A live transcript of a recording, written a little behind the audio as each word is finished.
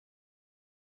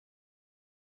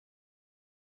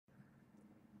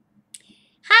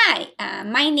Hi,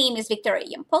 my name is Victoria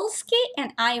Yampolsky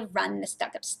and I run the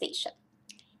Startup Station.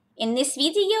 In this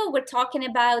video, we're talking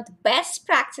about best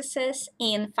practices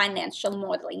in financial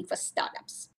modeling for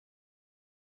startups.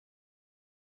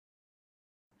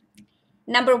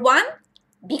 Number one,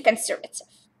 be conservative.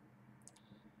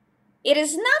 It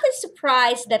is not a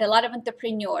surprise that a lot of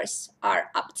entrepreneurs are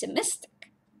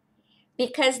optimistic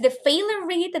because the failure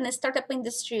rate in the startup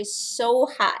industry is so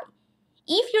high.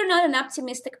 If you're not an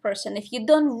optimistic person, if you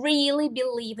don't really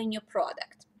believe in your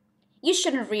product, you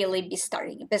shouldn't really be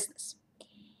starting a business.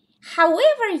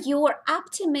 However, your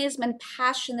optimism and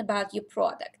passion about your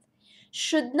product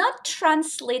should not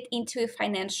translate into a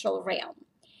financial realm,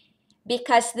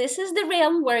 because this is the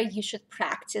realm where you should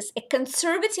practice a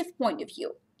conservative point of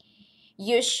view.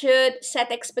 You should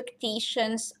set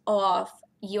expectations of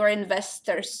your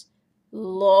investors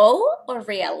low or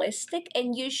realistic,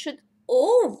 and you should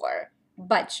over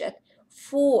budget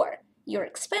for your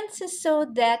expenses so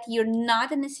that you're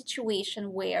not in a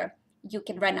situation where you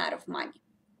can run out of money.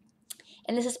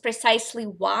 And this is precisely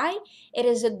why it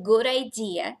is a good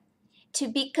idea to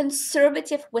be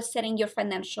conservative with setting your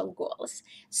financial goals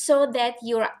so that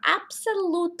you're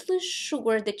absolutely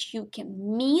sure that you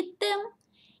can meet them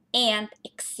and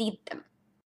exceed them.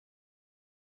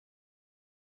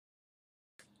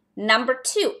 Number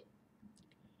two,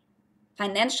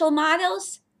 financial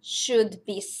models should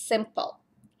be simple.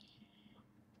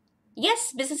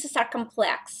 Yes, businesses are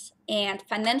complex, and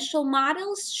financial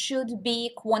models should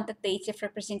be quantitative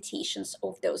representations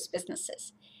of those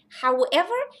businesses.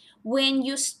 However, when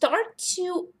you start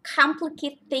to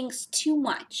complicate things too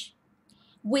much,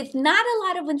 with not a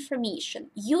lot of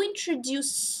information, you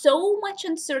introduce so much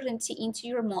uncertainty into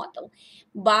your model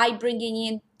by bringing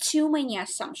in too many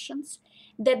assumptions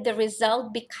that the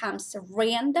result becomes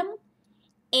random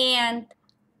and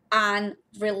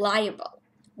unreliable.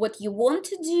 What you want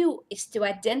to do is to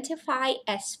identify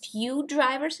as few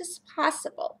drivers as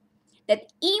possible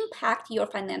that impact your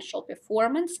financial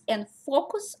performance and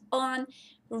focus on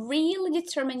really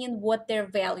determining what their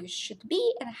values should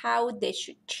be and how they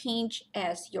should change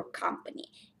as your company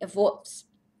evolves.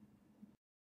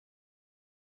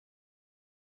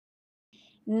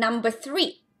 Number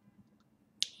three,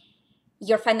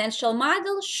 your financial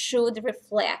model should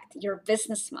reflect your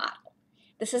business model.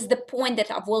 This is the point that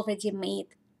I've already made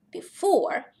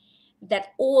before, that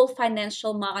all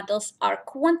financial models are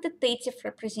quantitative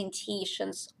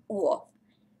representations of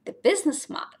the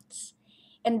business models.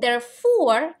 And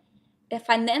therefore, a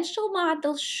financial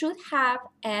model should have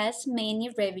as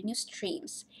many revenue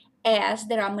streams as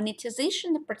there are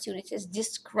monetization opportunities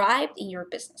described in your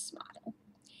business model.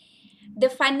 The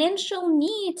financial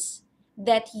needs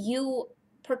that you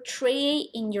portray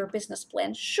in your business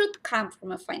plan should come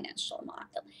from a financial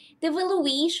model. The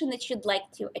valuation that you'd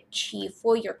like to achieve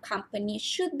for your company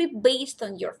should be based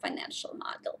on your financial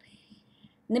model.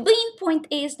 The main point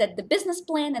is that the business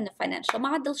plan and the financial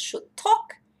model should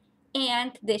talk,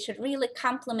 and they should really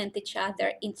complement each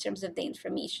other in terms of the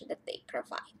information that they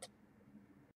provide.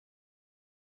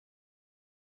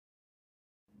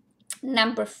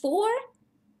 Number four,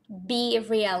 be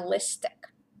realistic.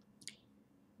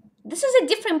 This is a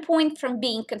different point from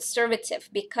being conservative,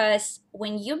 because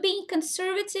when you're being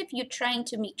conservative, you're trying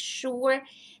to make sure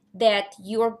that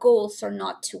your goals are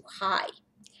not too high.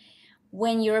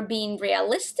 When you're being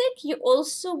realistic, you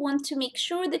also want to make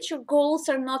sure that your goals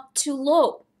are not too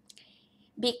low,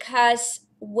 because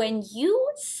when you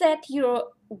set your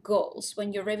goals,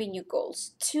 when your revenue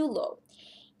goals too low,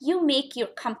 you make your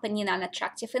company an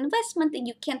unattractive investment and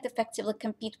you can't effectively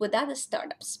compete with other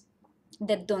startups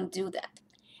that don't do that.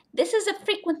 This is a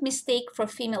frequent mistake for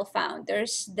female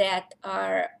founders that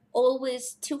are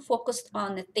always too focused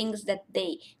on the things that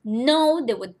they know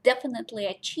they would definitely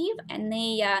achieve, and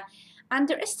they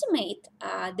underestimate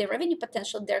the revenue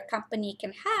potential their company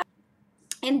can have,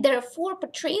 and therefore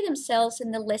portray themselves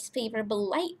in a less favorable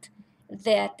light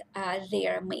that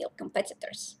their male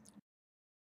competitors.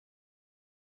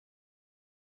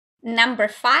 Number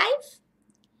five,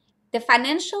 the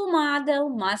financial model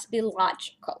must be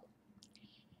logical.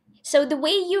 So the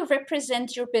way you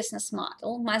represent your business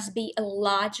model must be a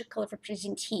logical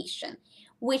representation,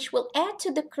 which will add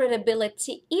to the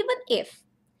credibility even if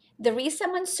there is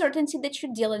some uncertainty that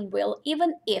you're dealing with,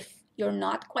 even if you're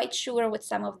not quite sure what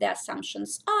some of the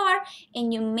assumptions are,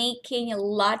 and you're making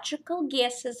logical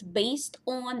guesses based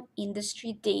on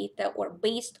industry data or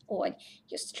based on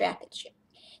your strategy.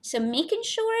 So making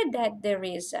sure that there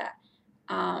is a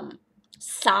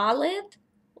solid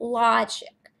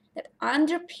logic that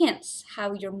underpins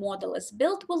how your model is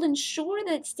built will ensure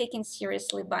that it's taken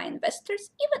seriously by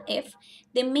investors, even if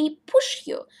they may push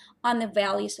you on the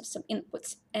values of some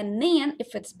inputs. And then,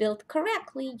 if it's built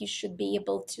correctly, you should be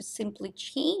able to simply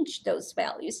change those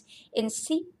values and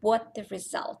see what the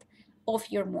result of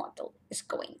your model is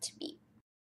going to be.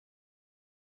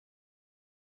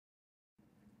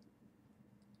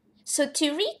 So,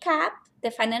 to recap,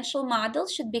 the financial model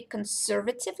should be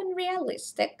conservative and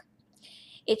realistic.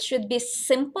 It should be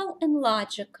simple and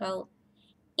logical,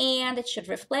 and it should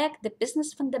reflect the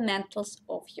business fundamentals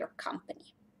of your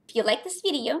company. If you like this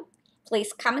video,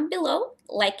 please comment below,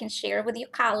 like and share with your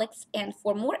colleagues, and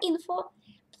for more info,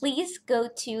 please go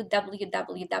to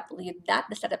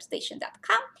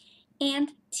www.thestartupstation.com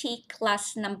and take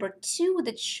class number 2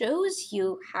 that shows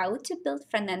you how to build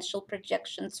financial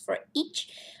projections for each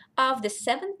of the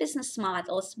 7 business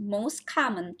models most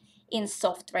common in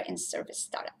software and service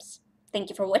startups. Thank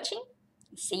you for watching.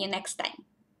 See you next time.